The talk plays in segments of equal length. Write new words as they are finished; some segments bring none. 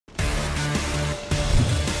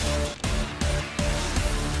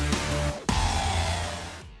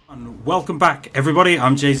welcome back everybody.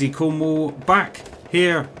 I'm JZcornwall, back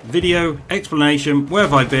here, video, explanation. Where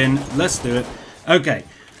have I been? Let's do it. Okay,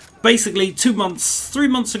 basically 3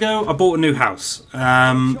 months ago I bought a new house,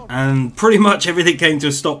 and pretty much everything came to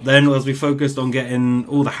a stop then as we focused on getting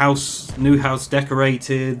all the new house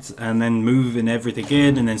decorated and then moving everything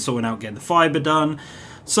in and then sorting out getting the fibre done.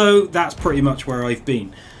 So that's pretty much where I've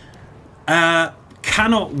been.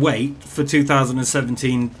 Cannot wait for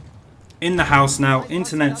 2017. In the house now,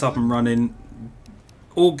 internet's up and running,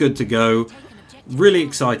 all good to go. Really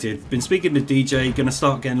excited. Been speaking to DJ, gonna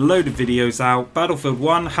start getting a load of videos out. Battlefield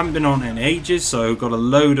 1, haven't been on in ages, so got a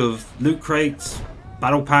load of loot crates,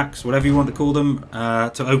 battle packs, whatever you want to call them,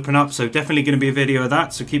 to open up. So definitely gonna be a video of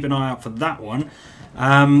that, so keep an eye out for that one.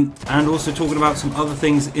 And also talking about some other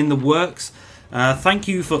things in the works. Thank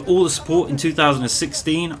you for all the support in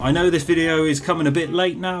 2016. I know this video is coming a bit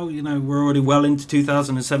late now. You know, we're already well into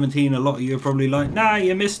 2017. A lot of you are probably like, nah,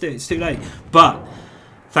 you missed it, it's too late. But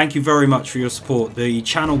thank you very much for your support. The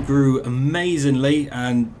channel grew amazingly,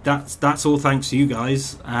 and that's all thanks to you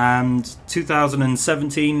guys. And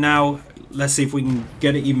 2017 now, let's see if we can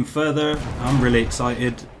get it even further. I'm really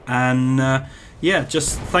excited. And yeah,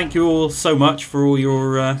 just thank you all so much for all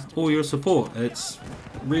your support. It's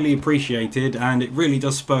really appreciated, and it really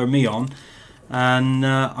does spur me on. And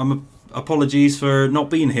apologies for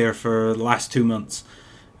not being here for the last 2 months,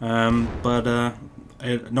 but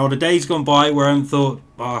not a day's gone by where I haven't thought,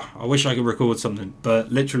 oh, I wish I could record something.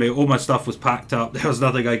 But literally all my stuff was packed up. There was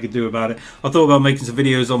nothing I could do about it. I thought about making some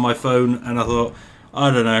videos on my phone, and I thought,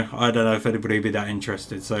 I don't know if anybody would be that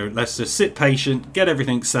interested. So let's just sit patient, get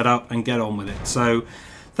everything set up, and get on with it. So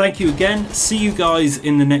thank you again. See you guys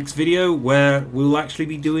in the next video, where we'll actually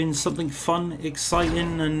be doing something fun,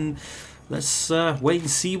 exciting, and let's wait and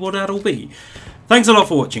see what that'll be. Thanks a lot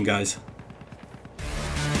for watching, guys.